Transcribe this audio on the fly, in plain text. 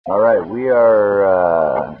All right, we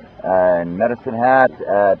are in Medicine Hat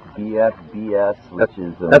at BFBS, which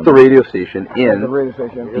is that's a radio station in the radio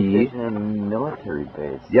station. the military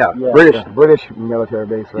base. Yeah, Yeah, British military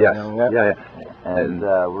base right now. Yeah. And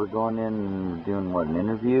we're going in and doing an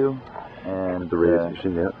interview, and The radio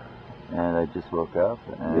station, yeah. And I just woke up.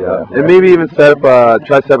 And, And maybe even try to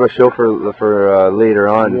set up a show for later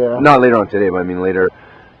on. Yeah. Not later on today, but I mean later,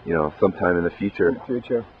 sometime in the future.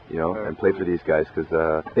 And play for these guys because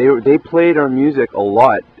they played our music a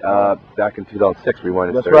lot back in 2006. We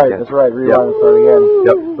wanted to start again. That's right. We want to start again.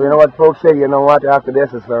 Yep. But you know what, folks say? You know what? After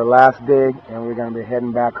this, it's our last day, and we're going to be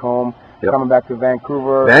heading back home. Yep. Coming back to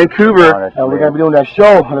Vancouver. And we're going to be doing that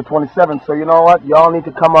show on the 27th. So you know what? Y'all need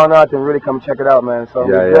to come on out and really come check it out, man. So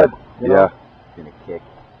yeah. good. Yeah. It's gonna kick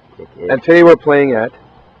it. And today we're playing at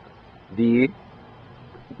the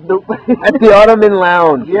Ottoman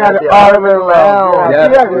Lounge. Yeah, the Ottoman Lounge.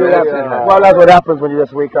 Yeah. Well, that's what happens when you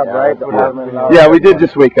just wake up, right? Yeah, we did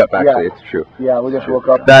just wake up, actually. It's true. Yeah, we just woke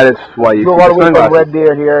up. That is why you flew all the way from Red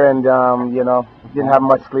Deer here, and didn't have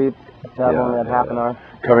much sleep. Only had half an hour.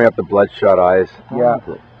 Covering up the bloodshot eyes. Yeah.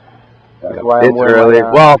 That's why it's early.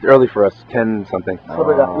 Well, it's early for us. 10 something.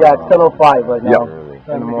 Yeah, it's 10:05 right now. Yeah.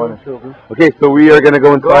 In the morning. Okay, so we are going to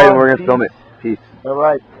go inside and we're going to film it. Peace. All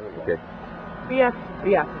right. Okay.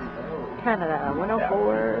 BFBS Canada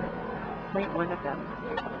 104.1 FM.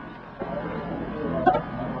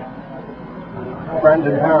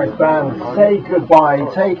 Brandon Harris Band, Say Goodbye,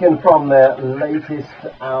 taken from their latest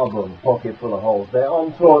album, Pocket Full of Holes. They're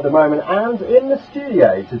on tour at the moment and in the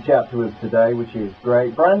studio to chat to us today, which is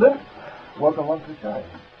great. Brandon, welcome to the show.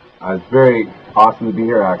 It's very awesome to be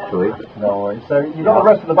here, actually. No worries. So you've got the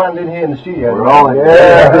rest of the band in here in the studio. We're all in.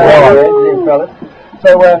 Yeah, fellas.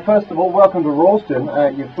 So first of all, welcome to Ralston.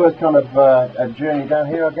 Your first kind of journey down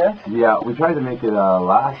here, I guess? Yeah, we tried to make it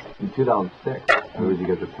last in 2006. You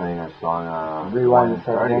guys were playing our song Rewind and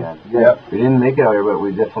Start Again. Yeah. We didn't make it out here, but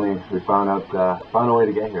we found a way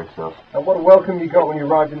to get here. So. And what a welcome you got when you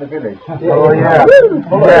arrived in the village. Oh yeah. Excuse me,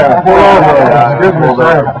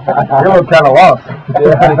 sir. You look kind of lost. I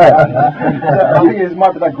think it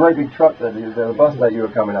might be that great big truck the bus that you were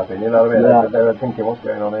coming up in. You know what I mean? Yeah. They were thinking, what's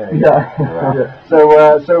going on here? Yeah.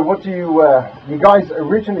 So what do you guys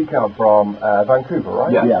originally come from Vancouver,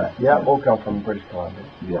 right? Yeah. All come from British Columbia.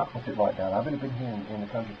 Yeah. What's it like down? I've only been here in the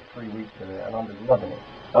country for 3 weeks and I'm just loving it.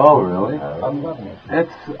 Oh, really? I'm loving it.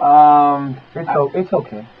 It's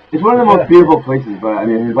okay. It's one of the most beautiful places, but I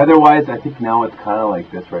mean, weather-wise, I think now it's kind of like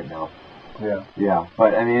this right now. Yeah. Yeah,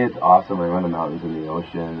 but I mean, it's awesome. I run the mountains and the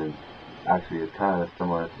ocean, and actually, it's kind of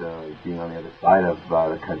similar to being on the other side of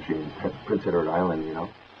the country in Prince Edward Island.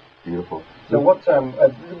 Beautiful. So what?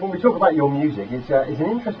 When we talk about your music, it's an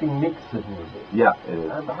interesting mix of music. Yeah, it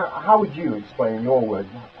is. How would you explain in your words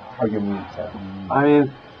how your music sounds? I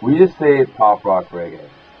mean, we just say pop rock reggae.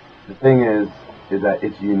 The thing is that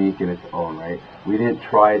it's unique in its own right. We didn't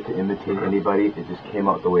try to imitate anybody. It just came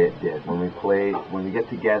out the way it did. When we get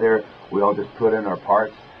together, we all just put in our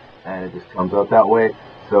parts, and it just comes out that way.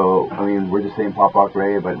 So I mean, we're just saying pop rock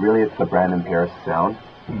reggae, but really, it's the Brandon Paris sound.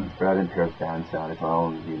 Brandon Paris band sound. It's our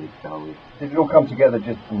own unique sound. Did it all come together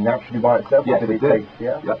just naturally by itself? Yes, it did.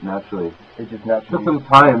 Yep, naturally. It just naturally took some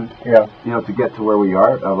time. Yeah. To get to where we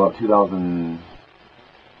are. About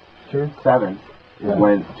 2007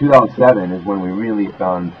 when 2007 is when we really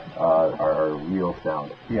found our real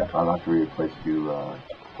sound. Yeah. After we replaced two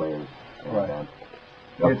players in the band.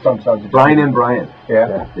 Brian and Brian.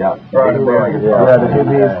 Yeah. Brian and Brian. The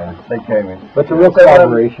hippies. They came in. But it's a real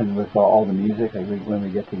collaboration with all the music. When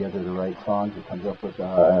we get together to write songs, it comes up with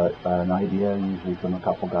an idea, usually from a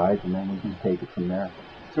couple guys, and then we can take it from there.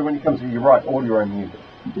 So when it comes to you write all your own music?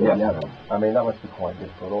 Yeah. I mean, that must be quite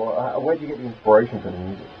difficult. Or where do you get the inspiration for the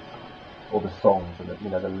music? Or the songs and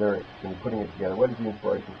the lyrics, when you're putting it together? Where does the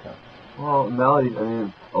inspiration come? Well, melodies. I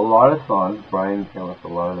mean, a lot of songs. Brian came up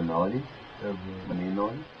with a lot of the melodies. The main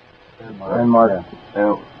ones. And Mark.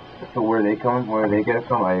 So where they get it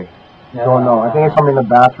from, I don't know. I think it's from in the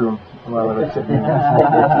bathroom.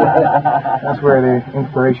 That's where the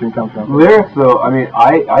inspiration comes from. Lyrics, though. I mean,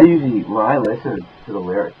 I usually when I listen to the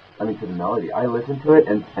lyrics, to the melody, I listen to it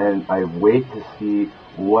and I wait to see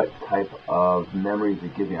what type of memories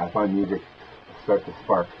it gives me. I find music starts to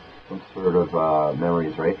spark some sort of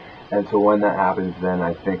memories, right? And so when that happens, then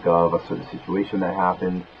I think of a certain situation that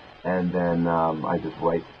happened. And then I just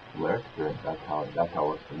write lyrics to it. That's how it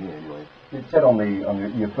works for me, anyway. You said on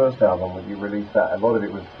your first album when you released that, a lot of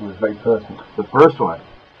it was very personal. The first one,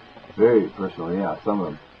 very personal. Yeah, some of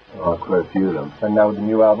them, quite a few of them. And now with the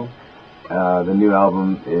new album. The new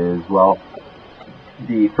album is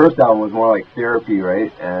the first album was more like therapy,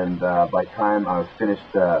 right? And by the time I was finished,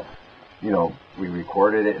 you know, we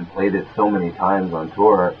recorded it and played it so many times on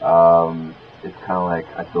tour. It's kind of like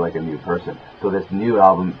I feel like a new person. So this new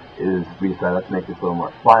album is, we decided let's make this a little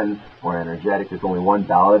more fun, more energetic. There's only one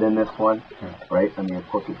ballad in this one, right? I mean, of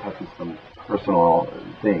course, it touches some personal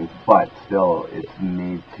things, but still, it's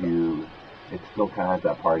made to. It still kind of has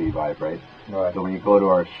that party vibe, right? Right. So when you go to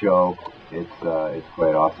our show, it's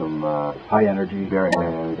quite awesome. High energy. Very high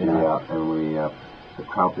energy, yeah. And we the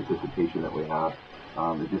crowd participation that we have,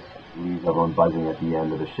 it just leaves everyone buzzing at the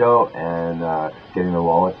end of the show and getting their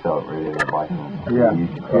wallets out ready to buy some.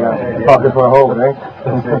 Yeah. Pocket for a hole, right?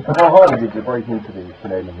 How hard is it to break into the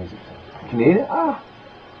Canadian music scene? Canadian?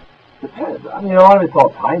 Depends. I mean, a lot of it's all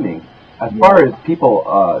timing. As far as people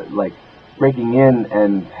like breaking in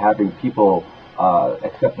and having people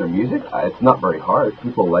accept their music, it's not very hard.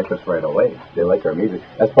 People like us right away. They like our music.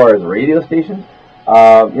 As far as radio stations,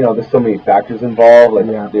 you know, there's so many factors involved.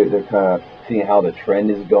 Like they're kind of seeing how the trend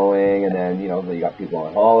is going, and then you know you got people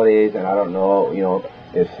on holidays, and I don't know, you know,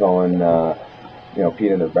 if someone you know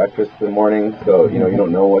feeding their breakfast in the morning, so you know you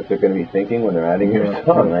don't know what they're going to be thinking when they're adding your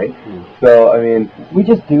song, right? So I mean, we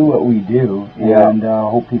just do what we do, and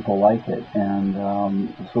hope people like it. And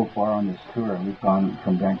so far on this tour, we've gone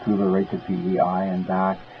from Vancouver right to PEI and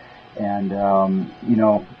back, and you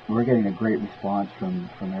know we're getting a great response from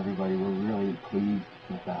everybody. We're really pleased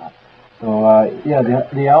with that. So yeah,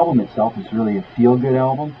 the album itself is really a feel-good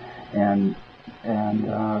album, and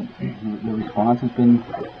the response has been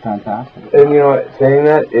fantastic. And you know, saying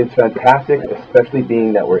that, it's fantastic, especially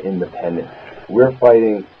being that we're independent. We're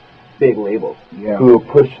fighting big labels who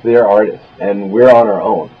push their artists, and we're on our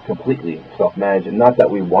own, completely self-managed. Not that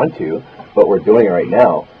we want to, but we're doing it right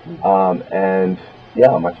now. And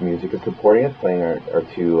yeah, Much Music is supporting us, playing our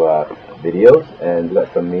two videos, and we've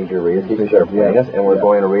got some major radio stations that are playing us, and we're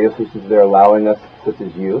going to radio stations that are allowing us, such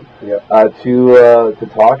as you, to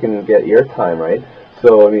talk and get airtime, right?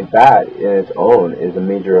 So I mean, that in its own is a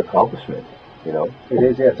major accomplishment, you know. It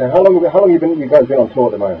is, yeah. So how long you guys been on tour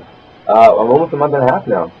at the moment? I'm almost a month and a half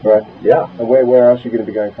now. Right. Yeah. And where else are you going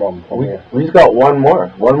to be going from here? We just got one more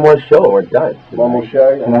show, and we're done. One more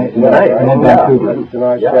show tonight.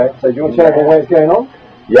 Tonight's show. So do you want to tell everyone where it's going on?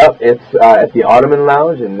 Yep, it's at the Ottoman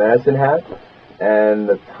Lounge in Medicine Hat, and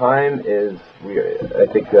the time is I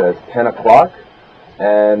think it's 10 o'clock,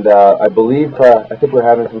 and I believe I think we're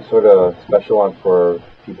having some sort of special on for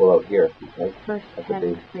people out here. Right?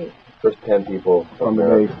 First 10 people from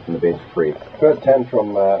the base free. First 10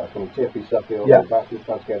 from TFB Suffield. Yeah. Bastards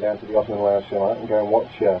chance to go down to the Ottoman Lounge tonight and go and watch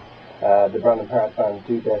the Brandon Parrott band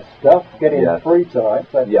do their stuff. Get in free tonight.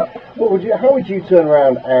 So how would you turn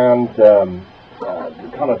around and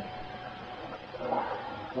kind of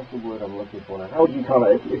what's the word I'm looking for now? How would you kind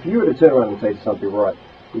of, if you were to turn around and say to somebody, right,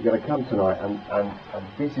 you're going to come tonight and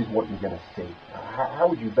this is what you're going to see. How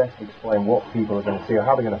would you best explain what people are going to see, or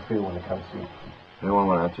how they're going to feel when they come see you? Anyone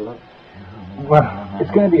want to answer that? Well,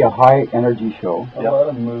 it's going to be a high energy show. A lot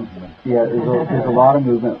of movement. Yeah, there's a lot of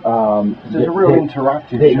movement. It's a real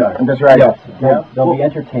interactive show. That's right. They'll be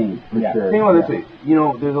entertained for sure. Think about this way. You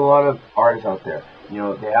know, there's a lot of artists out there. You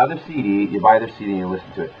know, they have their CD, you buy their CD and you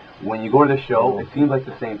listen to it. When you go to the show, it seems like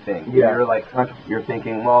the same thing. Yeah. You're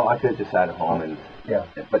thinking, well, I could have just sat at home and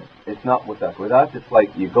but it's not with us. With us, it's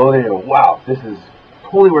like you go there and you go, wow, this is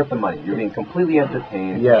totally worth the money. You're being completely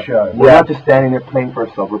entertained. Yeah. We're not just standing there playing for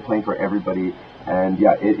ourselves. We're playing for everybody. And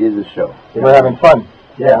yeah, it is a show. We're having fun.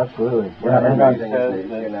 Yeah, absolutely. We're having fun.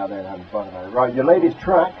 You're now there and having fun about it. Right, your latest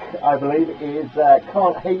track, I believe, is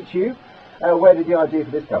Can't Hate You. Where did the idea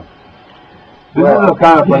for this come? This is a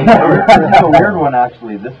kind of funny It's a weird one,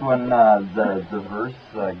 actually. This one, the verse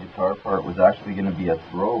guitar part was actually going to be a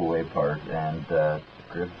throwaway part, and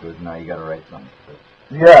Chris goes, "No, you got to write something."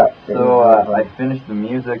 So I finished the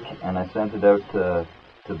music and I sent it out to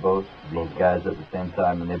both these guys at the same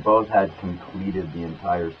time, and they both had completed the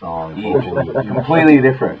entire song. completely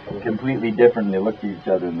different. Completely different. They looked at each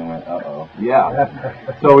other and they went, "Uh-oh." Yeah.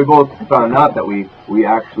 So we both found out that we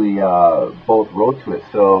actually both wrote to it.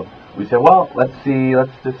 So we said, well, let's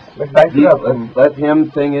let him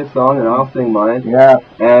sing his song and I'll sing mine. Yeah.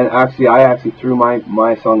 And I threw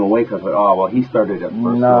my song away because I thought, oh, well, he started it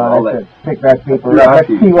first. No, I said, pick that paper up. Let's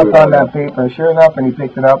see what's on that paper. Sure enough, and he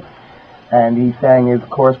picked it up, and he sang his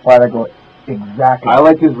chorus part. I go, exactly. I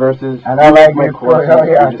like his verses. And I like my chorus.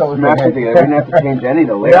 So smashed it together. I didn't have to change any of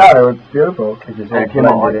the lyrics. Yeah, it was beautiful. And it came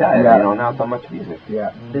out like that. You know, now it's not much music.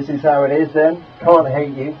 Yeah. This is how it is then. Can't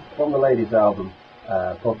Hate You from the ladies' album,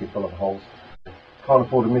 Pocket Full of Holes. Can't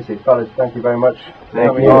afford to miss it, fellas. Thank you very much.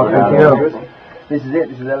 Thank you. Thank you. This is it.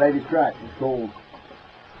 This is their latest track. It's called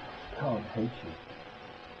Can't Hate You.